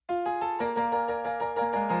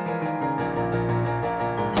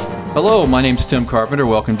Hello, my name's Tim Carpenter.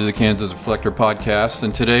 Welcome to the Kansas Reflector Podcast.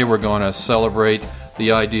 And today we're going to celebrate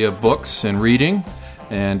the idea of books and reading.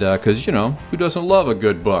 And because, who doesn't love a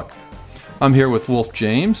good book? I'm here with Wulf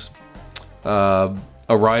James, a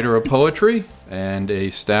writer of poetry and a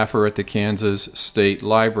staffer at the Kansas State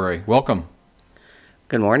Library. Welcome.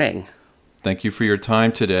 Good morning. Thank you for your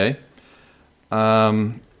time today.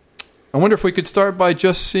 I wonder if we could start by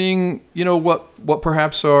just seeing, what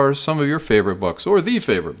perhaps are some of your favorite books or the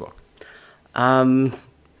favorite book. My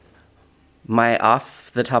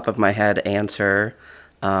off the top of my head answer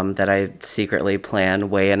that I secretly plan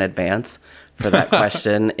way in advance for that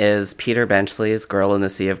question is Peter Benchley's Girl in the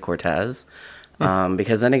Sea of Cortez.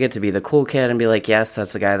 Because then I get to be the cool kid and be like, yes,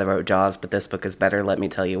 that's the guy that wrote Jaws, but this book is better. Let me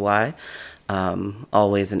tell you why.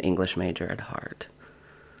 Always an English major at heart.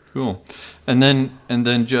 Cool. And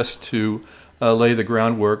then just to lay the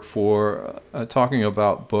groundwork for talking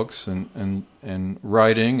about books and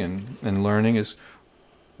writing and learning is,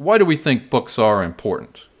 why do we think books are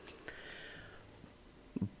important?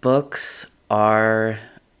 Books are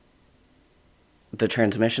the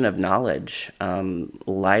transmission of knowledge.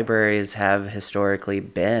 Libraries have historically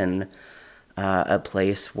been a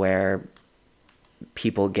place where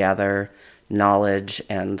people gather knowledge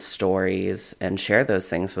and stories and share those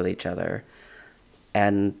things with each other.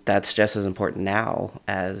 And that's just as important now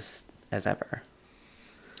as ever.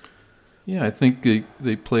 Yeah, I think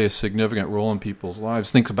they play a significant role in people's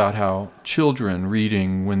lives. Think about how children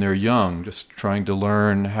reading when they're young, just trying to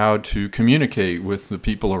learn how to communicate with the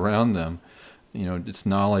people around them. It's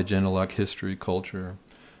knowledge, intellect, history, culture.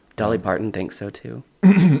 Dolly Parton thinks so too.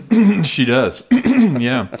 She does.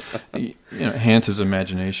 Yeah. Enhances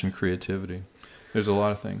imagination, creativity. There's a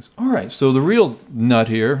lot of things. All right. So the real nut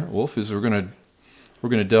here, Wulf, is we're going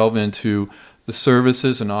to delve into the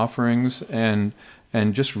services and offerings and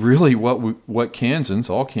just really what Kansans,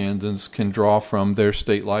 all Kansans, can draw from their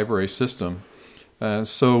state library system.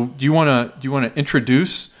 So do you want to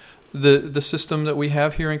introduce the system that we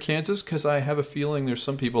have here in Kansas? Because I have a feeling there's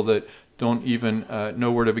some people that don't even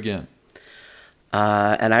know where to begin.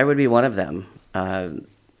 And I would be one of them.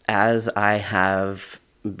 As I have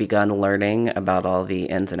begun learning about all the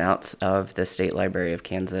ins and outs of the State Library of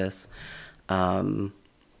Kansas, I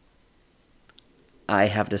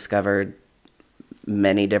have discovered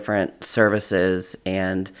many different services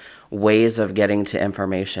and ways of getting to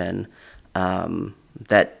information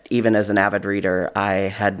that even as an avid reader, I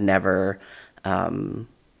had never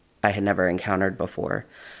encountered before.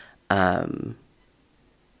 The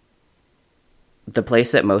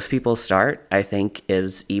place that most people start, I think,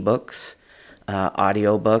 is ebooks,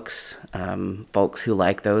 audiobooks. Folks who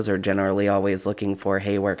like those are generally always looking for,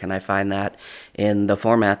 hey, where can I find that in the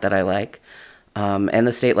format that I like? And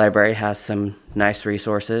the State Library has some nice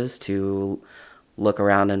resources to look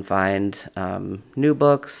around and find new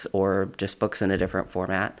books or just books in a different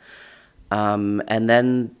format. And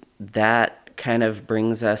then that kind of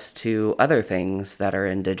brings us to other things that are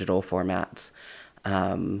in digital formats.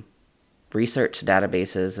 Research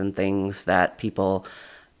databases and things that people,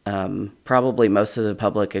 probably most of the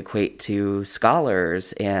public, equate to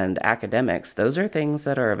scholars and academics. Those are things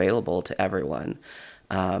that are available to everyone.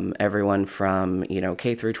 Everyone from,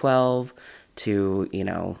 K through 12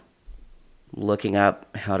 to, looking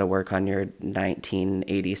up how to work on your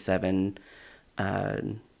 1987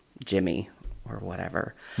 Jimmy or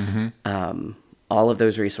whatever. Mm-hmm. All of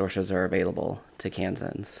those resources are available to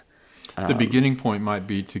Kansans. The beginning point might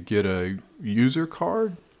be to get a user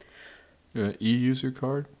card, e-user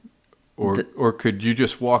card, or could you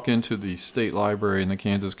just walk into the state library in the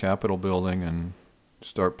Kansas Capitol building and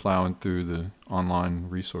start plowing through the online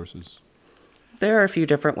resources? There are a few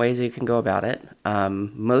different ways you can go about it.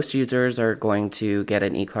 Most users are going to get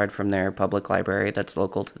an e-card from their public library that's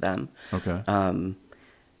local to them. Okay.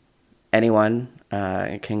 Anyone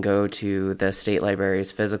can go to the state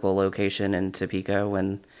library's physical location in Topeka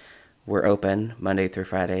when we're open Monday through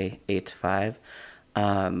Friday, 8 to 5.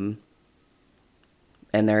 And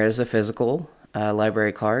there is a physical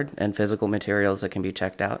library card and physical materials that can be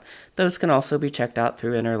checked out. Those can also be checked out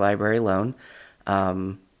through interlibrary loan.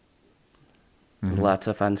 Lots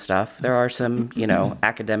of fun stuff. There are some,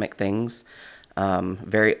 academic things,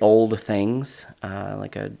 very old things,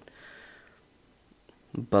 like a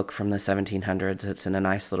book from the 1700s. It's in a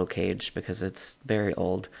nice little cage because it's very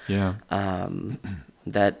old. Yeah.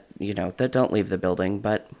 That don't leave the building,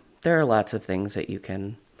 but there are lots of things that you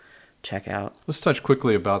can check out. Let's touch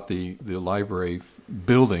quickly about the library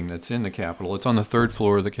building that's in the Capitol. It's on the third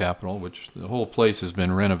floor of the Capitol, which the whole place has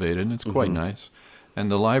been renovated. It's quite nice.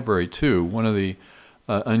 And the library, too, one of the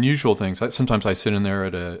unusual things, sometimes I sit in there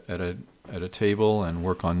at at a table and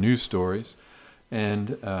work on news stories, and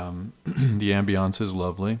the ambiance is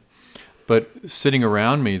lovely. But sitting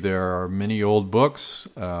around me, there are many old books.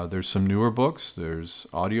 There's some newer books. There's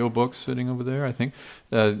audio books sitting over there, I think,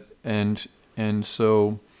 and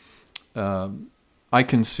so I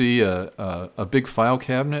can see a big file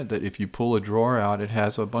cabinet that if you pull a drawer out, it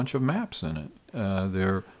has a bunch of maps in it.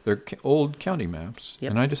 They're old county maps,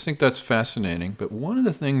 Yep. and I just think that's fascinating. But one of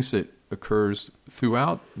the things that occurs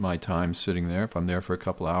throughout my time sitting there, if I'm there for a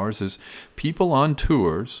couple hours, is people on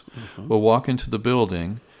tours will walk into the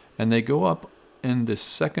building, and they go up in the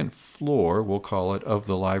second floor, we'll call it, of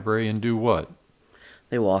the library, and do what?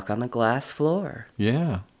 They walk on the glass floor.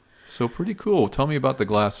 Yeah. So pretty cool. Tell me about the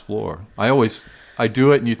glass floor. I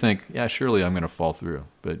do it, and you think, yeah, surely I'm going to fall through,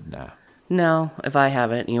 but nah. No, if I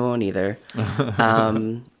haven't, you won't either.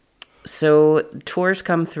 So tours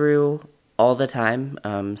come through all the time.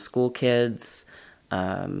 School kids,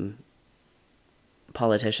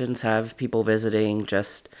 politicians have people visiting,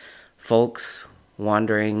 just folks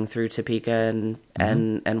wandering through Topeka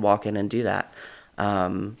and walk in and do that.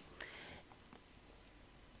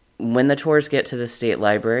 When the tours get to the state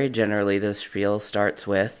library, generally the spiel starts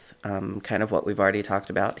with kind of what we've already talked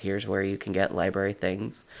about. Here's where you can get library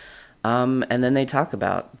things. And then they talk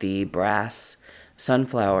about the brass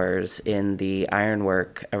sunflowers in the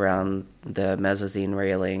ironwork around the mezzanine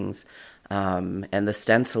railings, and the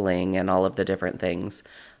stenciling and all of the different things.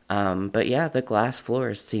 But yeah, the glass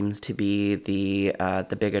floors seems to be the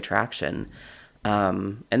big attraction.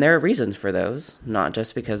 And there are reasons for those, not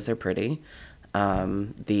just because they're pretty.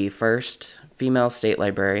 The first female state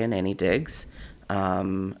librarian, Annie Diggs,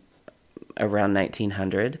 around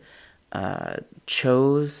 1900,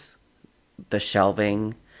 chose the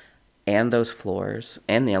shelving and those floors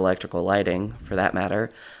and the electrical lighting, for that matter,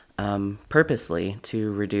 purposely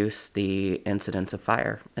to reduce the incidence of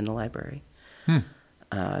fire in the library.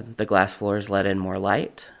 The glass floors let in more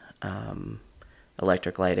light.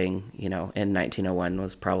 Electric lighting, in 1901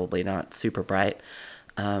 was probably not super bright,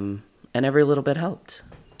 and every little bit helped.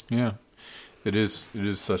 Yeah, it is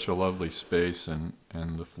such a lovely space, and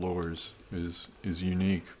the floors is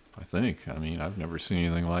unique, I think. I mean, I've never seen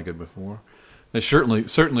anything like it before. They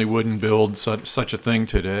certainly wouldn't build such a thing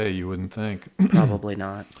today, you wouldn't think. Probably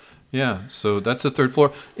not. Yeah, so that's the third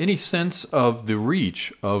floor. Any sense of the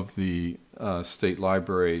reach of the state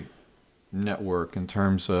library network in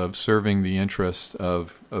terms of serving the interests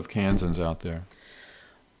of Kansans out there?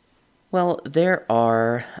 Well, there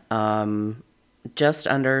are just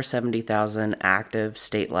under 70,000 active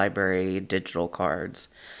state library digital cards,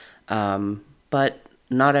 but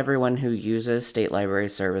not everyone who uses state library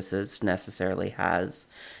services necessarily has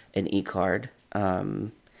an e-card.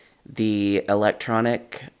 The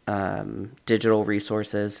electronic digital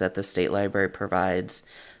resources that the state library provides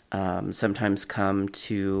sometimes come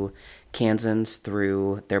to Kansans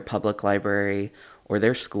through their public library or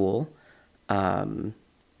their school. For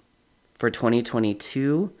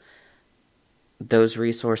 2022, those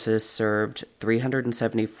resources served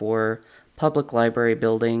 374 public library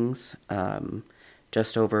buildings,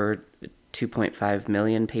 just over 2.5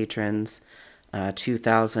 million patrons,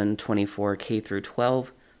 2,024 K through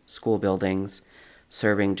 12 school buildings,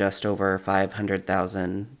 serving just over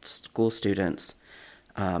 500,000 school students,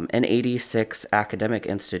 and 86 academic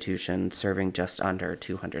institutions serving just under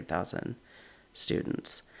 200,000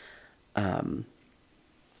 students.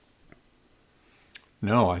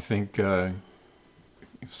 No, I think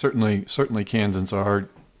certainly Kansans have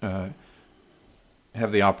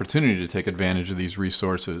the opportunity to take advantage of these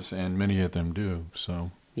resources, and many of them do.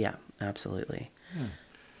 So yeah, absolutely. Yeah.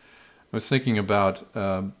 I was thinking about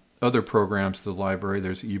other programs at the library.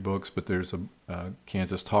 There's ebooks, but there's a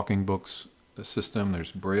Kansas Talking Books system.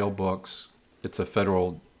 There's Braille books. It's a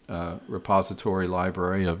federal repository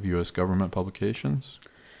library of U.S. government publications.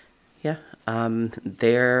 Yeah,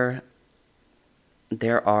 there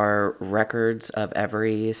are records of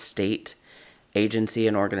every state agency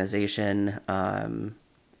and organization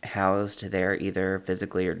housed there, either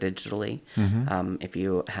physically or digitally. If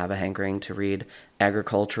you have a hankering to read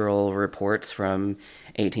agricultural reports from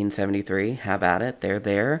 1873, have at it. They're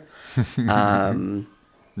there.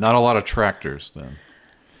 Not a lot of tractors, then.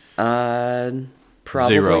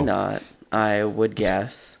 Probably Zero. not, I would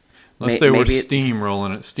guess. Unless they were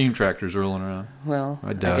steam tractors rolling around. Well,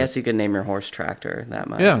 I guess you could name your horse tractor that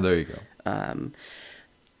much. Yeah, there you go.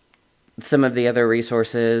 Some of the other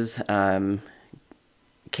resources,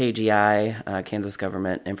 KGI, Kansas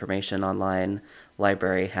Government Information Online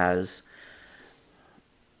Library, has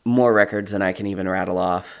more records than I can even rattle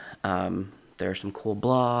off. There are some cool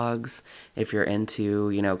blogs. If you're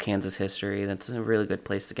into, Kansas history, that's a really good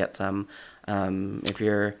place to get some. If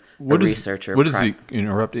you're a researcher. What is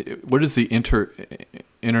the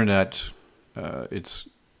internet? It's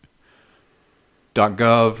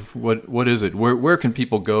 .gov. What is it? Where can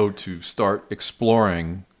people go to start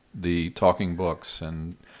exploring the talking books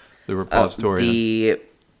and the repository?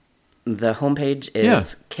 The homepage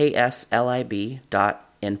is kslib.info.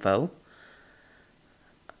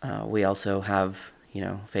 We also have,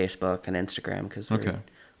 Facebook and Instagram because we're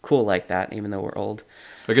cool like that, even though we're old.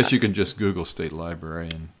 I guess you can just Google State Library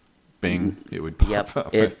and bing, it would pop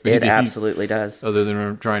up. It absolutely does. Other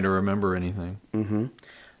than trying to remember anything.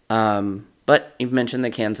 Mm-hmm. But you've mentioned the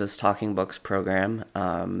Kansas Talking Books program.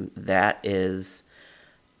 That is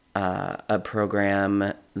a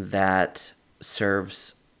program that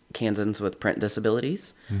serves Kansans with print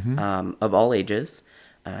disabilities of all ages.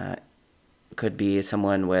 Could be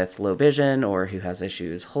someone with low vision or who has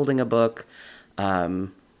issues holding a book.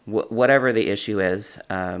 Whatever the issue is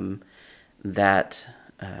that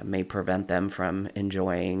may prevent them from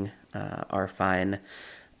enjoying our fine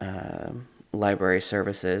library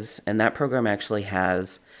services. And that program actually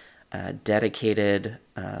has dedicated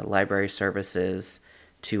library services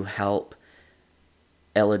to help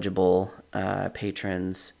eligible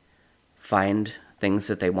patrons find things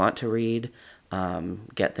that they want to read,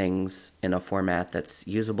 get things in a format that's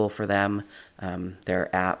usable for them. There are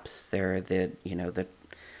apps, there are the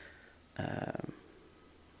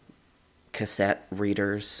cassette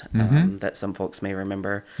readers that some folks may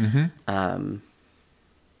remember.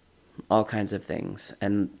 All kinds of things.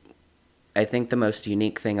 And I think the most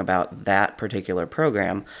unique thing about that particular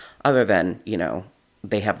program, other than,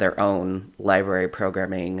 they have their own library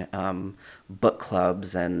programming, book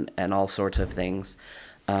clubs, and all sorts of things.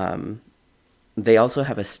 They also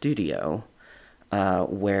have a studio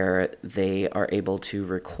where they are able to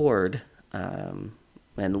record and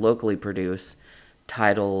locally produce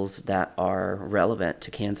titles that are relevant to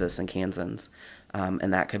Kansas and Kansans.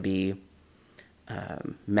 And that could be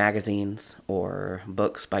magazines or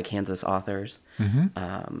books by Kansas authors.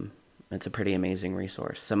 It's a pretty amazing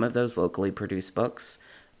resource. Some of those locally produced books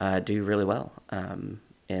do really well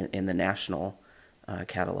in the national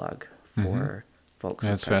catalog for folks.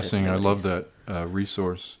 That's fascinating. I love that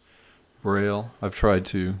resource. Braille. I've tried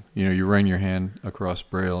to, you run your hand across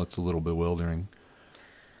Braille. It's a little bewildering.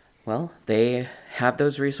 Well, they have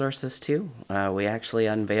those resources too. We actually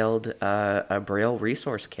unveiled a Braille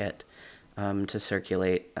resource kit to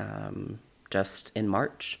circulate just in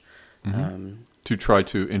March. To try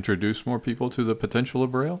to introduce more people to the potential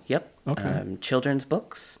of Braille? Yep. Okay. Children's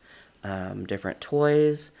books, different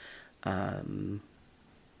toys,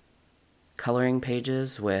 coloring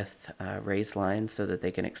pages with raised lines so that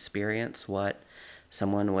they can experience what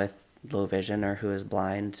someone with low vision or who is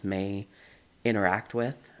blind may interact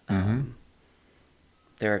with.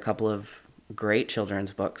 There are a couple of great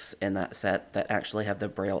children's books in that set that actually have the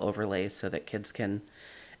Braille overlays so that kids can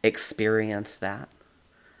experience that.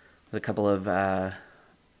 A couple of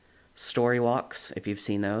story walks, if you've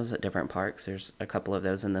seen those at different parks. There's a couple of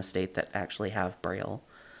those in the state that actually have Braille.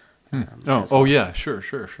 Yeah, sure.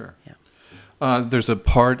 Yeah. There's a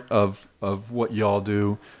part of what y'all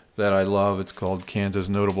do that I love. It's called Kansas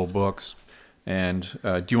Notable Books. And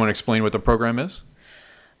do you want to explain what the program is?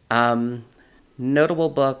 Notable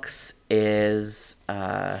Books is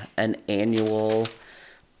an annual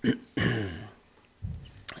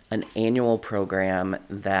program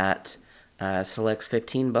that selects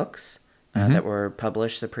 15 books that were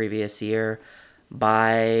published the previous year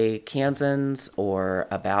by Kansans or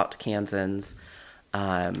about Kansans,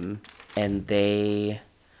 and they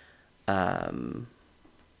are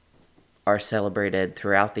celebrated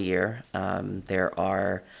throughout the year. There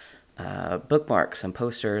are bookmarks and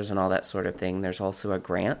posters and all that sort of thing. There's also a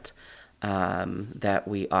grant that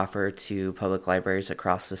we offer to public libraries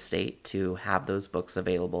across the state to have those books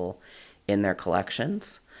available in their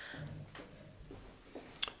collections.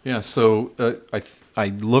 Yeah, so I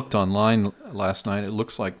looked online last night. It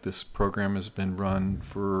looks like this program has been run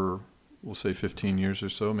for, we'll say 15 years or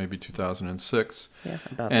so, maybe 2006. Yeah,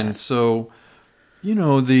 about and that. So,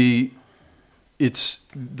 the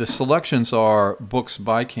selections are books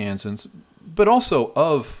by Kansans, but also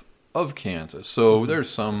of Kansas. So there's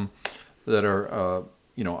some that are,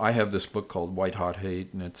 I have this book called White Hot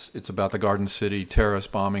Hate, and it's about the Garden City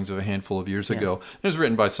terrorist bombings of a handful of years ago. It was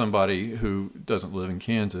written by somebody who doesn't live in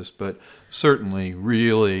Kansas, but certainly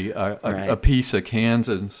really a piece of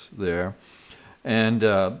Kansas there. And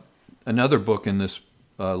another book in this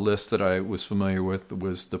list that I was familiar with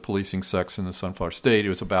was The Policing Sex in the Sunflower State. It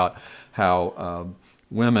was about how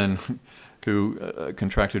women who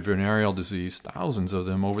contracted venereal disease. Thousands of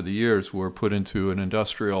them over the years were put into an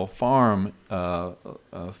industrial farm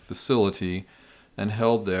facility and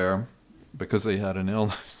held there because they had an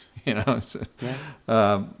illness.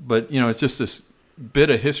 But it's just this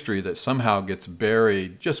bit of history that somehow gets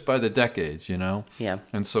buried just by the decades. Yeah.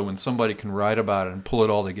 And so when somebody can write about it and pull it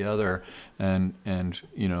all together, and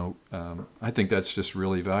I think that's just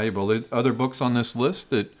really valuable. There are other books on this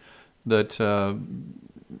list that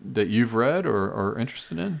you've read or are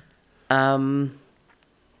interested in?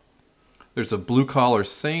 There's a Blue Collar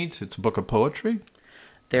Saint. It's a book of poetry.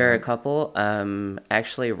 There are a couple.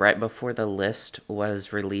 Actually, right before the list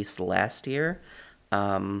was released last year,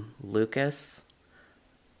 Lucas,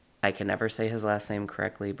 I can never say his last name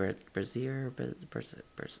correctly, Brazier.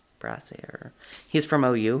 He's from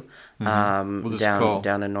OU,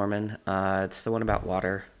 down in Norman. It's the one about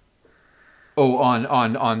water. Oh,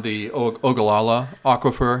 on the Ogallala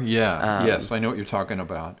aquifer? Yeah. Yes, I know what you're talking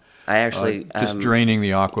about. I actually... just draining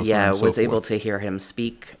the aquifer. Yeah, and so was able forth. to hear him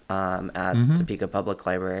speak at Topeka Public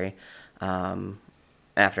Library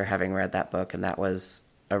after having read that book, and that was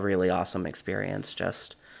a really awesome experience.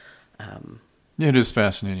 Yeah, it is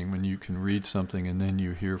fascinating when you can read something and then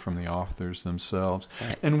you hear from the authors themselves.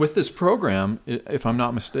 Right. And with this program, if I'm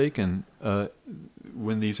not mistaken,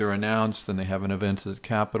 when these are announced and they have an event at the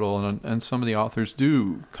Capitol, and some of the authors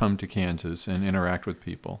do come to Kansas and interact with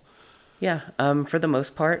people. Yeah, for the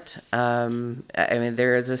most part.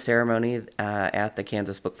 There is a ceremony at the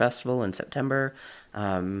Kansas Book Festival in September.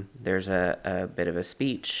 There's a bit of a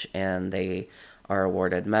speech, and they are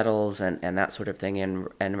awarded medals and that sort of thing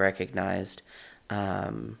and recognized.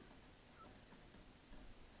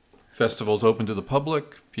 Festivals open to the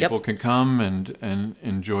public. People can come and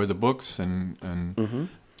enjoy the books and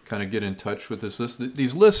kind of get in touch with this list.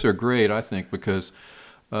 These lists are great, I think, because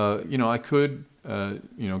I could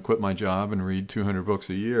quit my job and read 200 books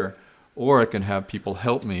a year, or I can have people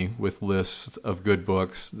help me with lists of good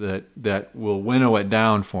books that will winnow it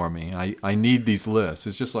down for me. I need these lists.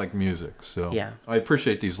 It's just like music. So I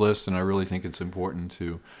appreciate these lists, and I really think it's important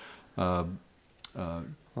to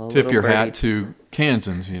tip your hat to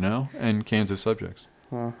Kansans, and Kansas subjects.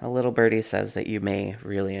 Well, a little birdie says that you may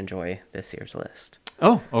really enjoy this year's list.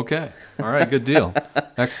 Oh, okay. All right, good deal.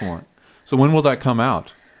 Excellent. So when will that come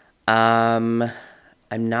out? I'm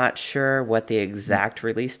not sure what the exact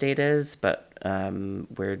release date is, but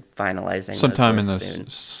we're finalizing sometime in the soon.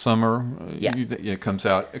 Summer. It comes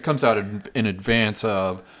out. It comes out in advance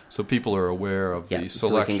of, so people are aware of the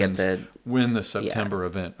selections when the September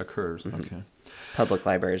event occurs. Mm-hmm. Okay. Public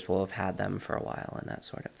libraries will have had them for a while and that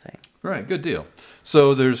sort of thing. Right, good deal.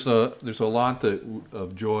 So there's a lot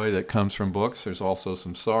of joy that comes from books. There's also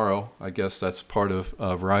some sorrow. I guess that's part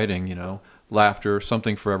of writing. Laughter,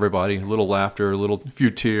 something for everybody. A little laughter,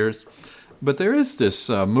 few tears. But there is this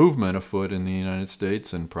movement afoot in the United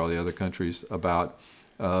States and probably other countries about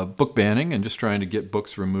book banning and just trying to get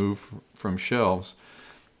books removed from shelves.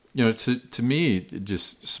 To me, it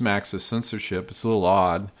just smacks of censorship. It's a little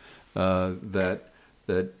odd that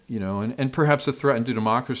and perhaps a threat to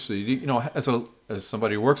democracy. As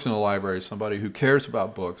somebody who works in a library, somebody who cares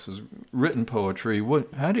about books, has written poetry.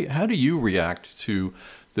 How do you react to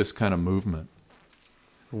this kind of movement?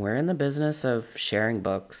 We're in the business of sharing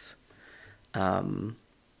books. There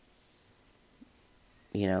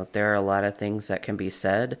are a lot of things that can be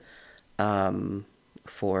said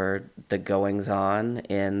for the goings-on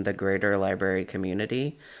in the greater library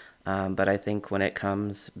community. But I think when it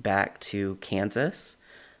comes back to Kansas,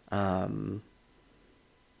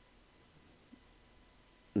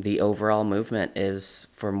 the overall movement is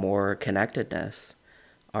for more connectedness.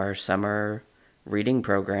 Our summer reading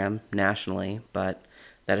program nationally, but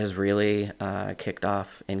that has really kicked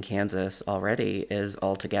off in Kansas already, is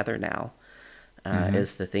All Together Now,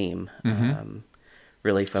 is the theme.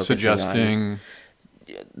 Really focusing suggesting...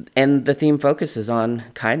 And the theme focuses on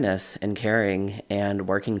kindness and caring and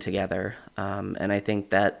working together. And I think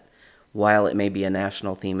that while it may be a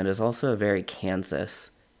national theme, it is also a very Kansas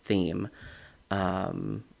theme.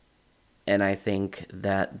 And I think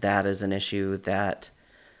that is an issue that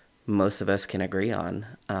most of us can agree on.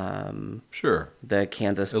 Sure. The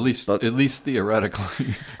Kansas at least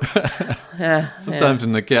theoretically. Sometimes yeah.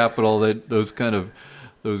 in the Capitol, those good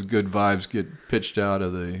vibes get pitched out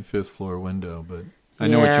of the fifth floor window, but I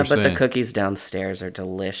know what you're saying. Yeah, but the cookies downstairs are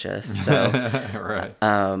delicious. So. Right.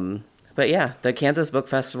 But yeah, the Kansas Book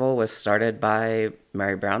Festival was started by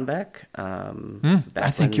Mary Brownback.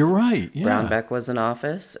 I think you're right. Yeah. Brownback was in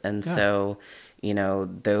office, and so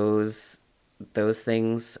those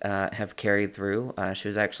things have carried through. She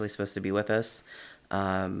was actually supposed to be with us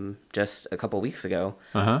just a couple weeks ago,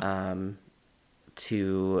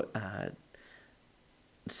 to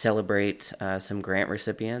celebrate some grant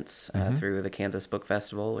recipients through the Kansas Book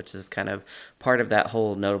Festival, which is kind of part of that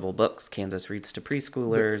whole Notable Books Kansas Reads to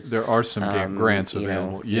Preschoolers. There are some grants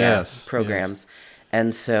available. Yes. Programs. Yes.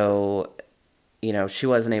 And so, she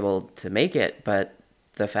wasn't able to make it, but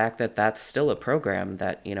the fact that that's still a program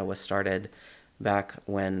that, was started back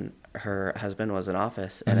when her husband was in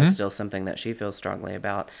office and is still something that she feels strongly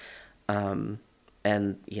about. And,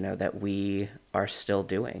 that we are still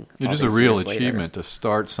doing. It is a real achievement to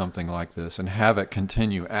start something like this and have it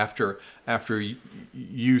continue after the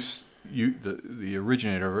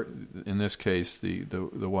originator, in this case, the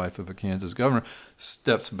wife of a Kansas governor,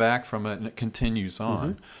 steps back from it and it continues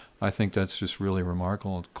on. I think that's just really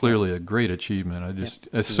remarkable. Clearly a great achievement.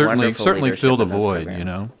 It certainly filled a void,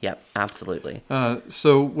 Yep, absolutely.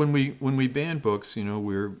 So when we ban books,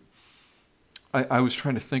 I was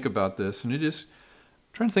trying to think about this, and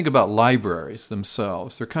trying to think about libraries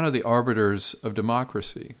themselves. They're kind of the arbiters of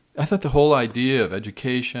democracy. I thought the whole idea of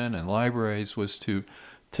education and libraries was to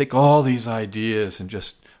take all these ideas and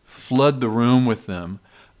just flood the room with them.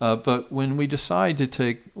 But when we decide to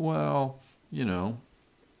take,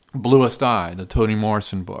 Bluest Eye, the Toni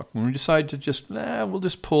Morrison book, when we decide to we'll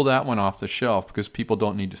just pull that one off the shelf because people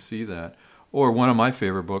don't need to see that. Or one of my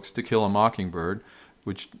favorite books, To Kill a Mockingbird,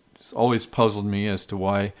 which has always puzzled me as to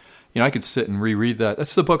why, I could sit and reread that.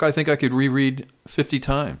 That's the book I think I could reread 50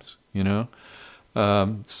 times,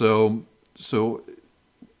 So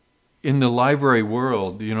in the library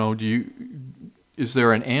world, is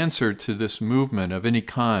there an answer to this movement of any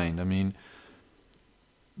kind? I mean,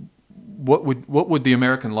 what would the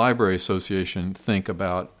American Library Association think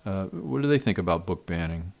about? What do they think about book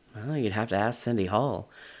banning? Well, you'd have to ask Cindy Hall.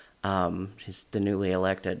 She's the newly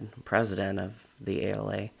elected president of the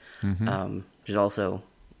ALA. She's also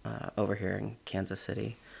over here in Kansas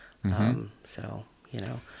City. I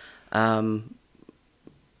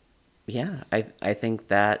think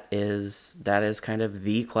that is kind of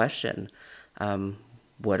the question.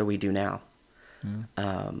 What do we do now?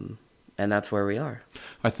 And that's where we are.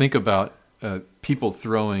 I think about people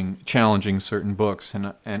challenging certain books,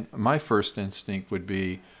 and my first instinct would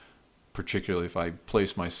be, particularly if I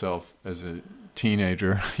place myself as a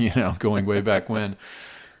teenager, going way back when,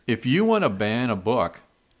 if you want to ban a book,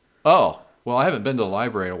 I haven't been to the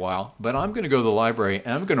library in a while, but I'm going to go to the library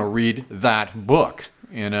and I'm going to read that book,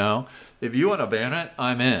 If you want to ban it,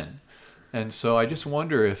 I'm in. And so I just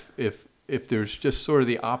wonder if there's just sort of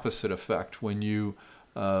the opposite effect when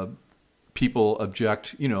people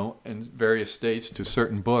object, in various states to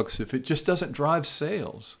certain books, if it just doesn't drive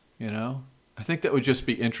sales, I think that would just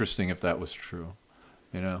be interesting if that was true,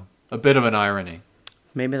 a bit of an irony.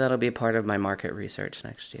 Maybe that'll be part of my market research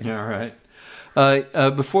next year. Yeah,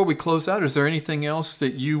 right. Before we close out, is there anything else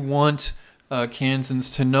that you want Kansans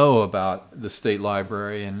to know about the State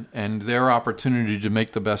Library and their opportunity to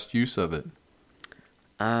make the best use of it?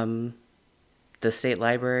 The State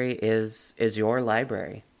Library is your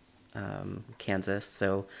library, Kansas.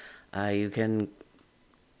 So you can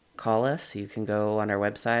call us. You can go on our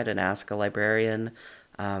website and ask a librarian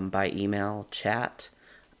by email, chat.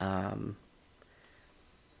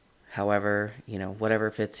 However,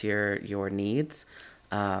 whatever fits your needs.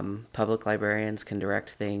 Public librarians can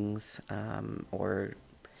direct things or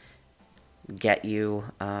get you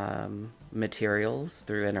materials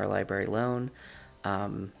through interlibrary loan.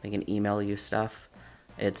 They can email you stuff.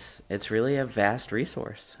 It's really a vast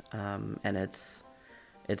resource, and it's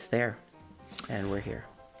there, and we're here.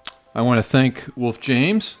 I want to thank Wulf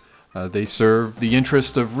James. They serve the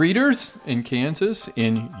interest of readers in Kansas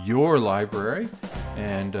in your library,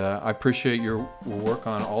 and I appreciate your work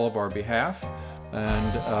on all of our behalf,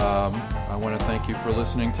 and I want to thank you for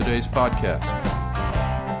listening to today's podcast.